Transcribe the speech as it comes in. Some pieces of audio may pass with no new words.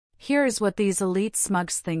Here is what these elite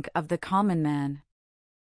smugs think of the common man.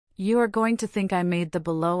 You are going to think I made the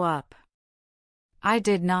below up. I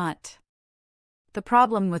did not. The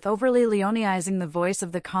problem with overly Leoneizing the voice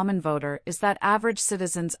of the common voter is that average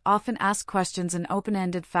citizens often ask questions in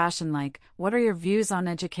open-ended fashion like, what are your views on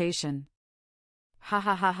education? Ha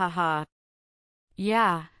ha ha ha ha.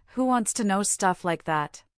 Yeah, who wants to know stuff like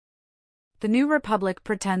that? The New Republic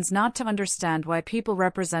pretends not to understand why people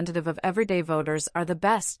representative of everyday voters are the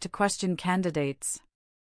best to question candidates.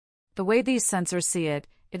 The way these censors see it,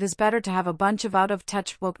 it is better to have a bunch of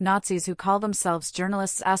out-of-touch woke Nazis who call themselves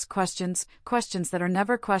journalists ask questions that are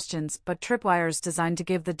never questions but tripwires designed to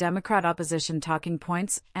give the Democrat opposition talking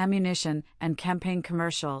points, ammunition, and campaign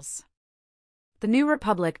commercials. The New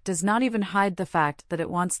Republic does not even hide the fact that it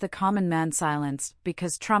wants the common man silenced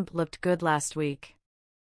because Trump looked good last week.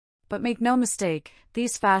 But make no mistake,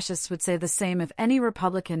 these fascists would say the same if any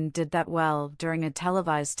Republican did that well during a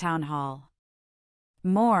televised town hall.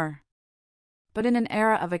 More. But in an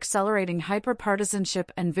era of accelerating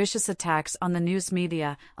hyperpartisanship and vicious attacks on the news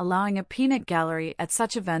media, allowing a peanut gallery at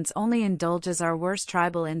such events only indulges our worst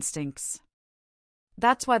tribal instincts.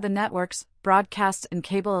 That's why the networks, broadcast and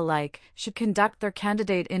cable alike, should conduct their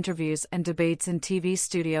candidate interviews and debates in TV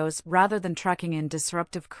studios rather than trucking in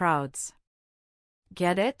disruptive crowds.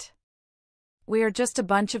 Get it? We are just a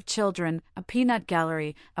bunch of children, a peanut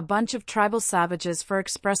gallery, a bunch of tribal savages for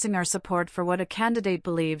expressing our support for what a candidate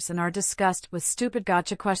believes and our disgust with stupid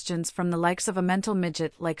gotcha questions from the likes of a mental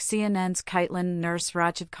midget like CNN's Caitlin Nurse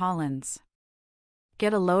Ratchet Collins.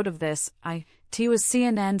 Get a load of this, It was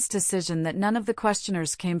CNN's decision that none of the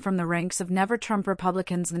questioners came from the ranks of never-Trump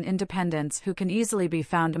Republicans and independents who can easily be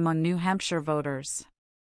found among New Hampshire voters.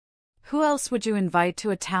 Who else would you invite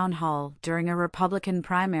to a town hall during a Republican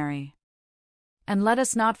primary? And let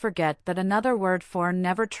us not forget that another word for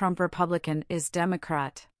never-Trump Republican is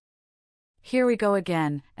Democrat. Here we go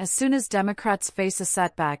again. As soon as Democrats face a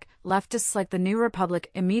setback, leftists like the New Republic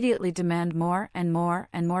immediately demand more and more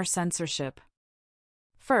and more censorship.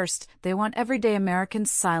 First, they want everyday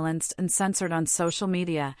Americans silenced and censored on social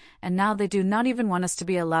media, and now they do not even want us to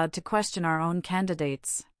be allowed to question our own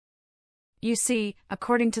candidates. You see,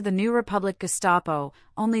 according to the New Republic Gestapo,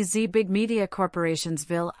 only Z big media corporations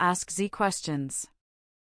will ask Z questions.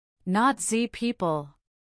 Not Z people.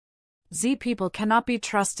 Z people cannot be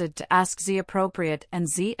trusted to ask Z appropriate and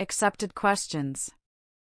Z accepted questions.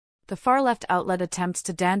 The far-left outlet attempts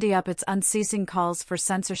to dandy up its unceasing calls for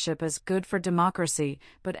censorship as good for democracy,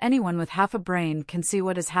 but anyone with half a brain can see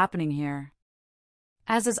what is happening here.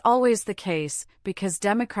 As is always the case, because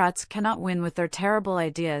Democrats cannot win with their terrible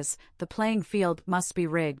ideas, the playing field must be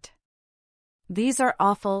rigged. These are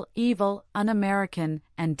awful, evil, un-American,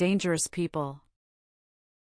 and dangerous people.